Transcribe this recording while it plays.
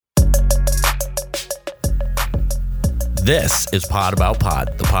This is Pod About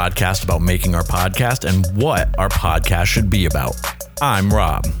Pod, the podcast about making our podcast and what our podcast should be about. I'm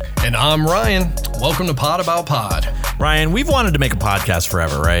Rob. And I'm Ryan. Welcome to Pod About Pod. Ryan, we've wanted to make a podcast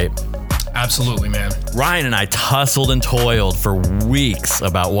forever, right? Absolutely, man. Ryan and I tussled and toiled for weeks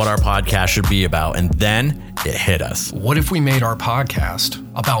about what our podcast should be about, and then it hit us. What if we made our podcast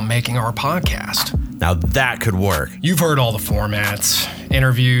about making our podcast? Now that could work. You've heard all the formats: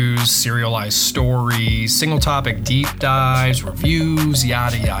 interviews, serialized stories, single topic deep dives, reviews,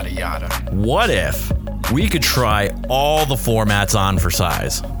 yada, yada, yada. What if we could try all the formats on for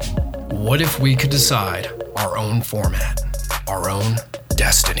size? What if we could decide our own format, our own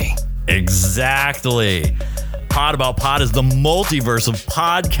destiny? Exactly. Pod About Pod is the multiverse of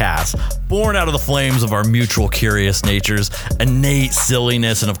podcasts, born out of the flames of our mutual curious natures, innate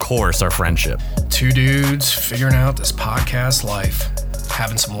silliness, and of course, our friendship. Two dudes figuring out this podcast life,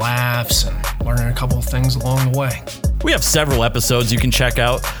 having some laughs and learning a couple of things along the way. We have several episodes you can check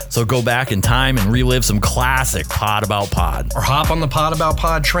out, so go back in time and relive some classic Pod About Pod. Or hop on the Pod About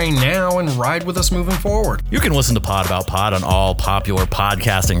Pod train now and ride with us moving forward. You can listen to Pod About Pod on all popular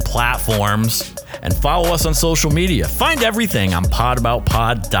podcasting platforms and follow us on social media. Find everything on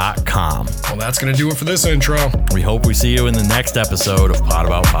podaboutpod.com. Well, that's going to do it for this intro. We hope we see you in the next episode of Pod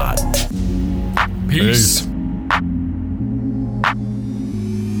About Pod. Peace.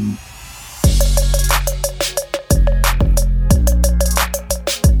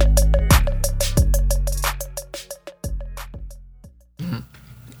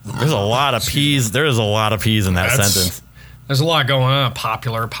 There's a lot of P's. There is a lot of P's in that sentence. There's a lot going on. A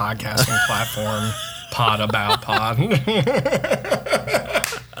popular podcasting platform. Pod About Pod.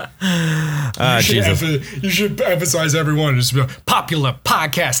 You should emphasize everyone. Just popular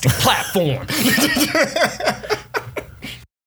podcasting platform.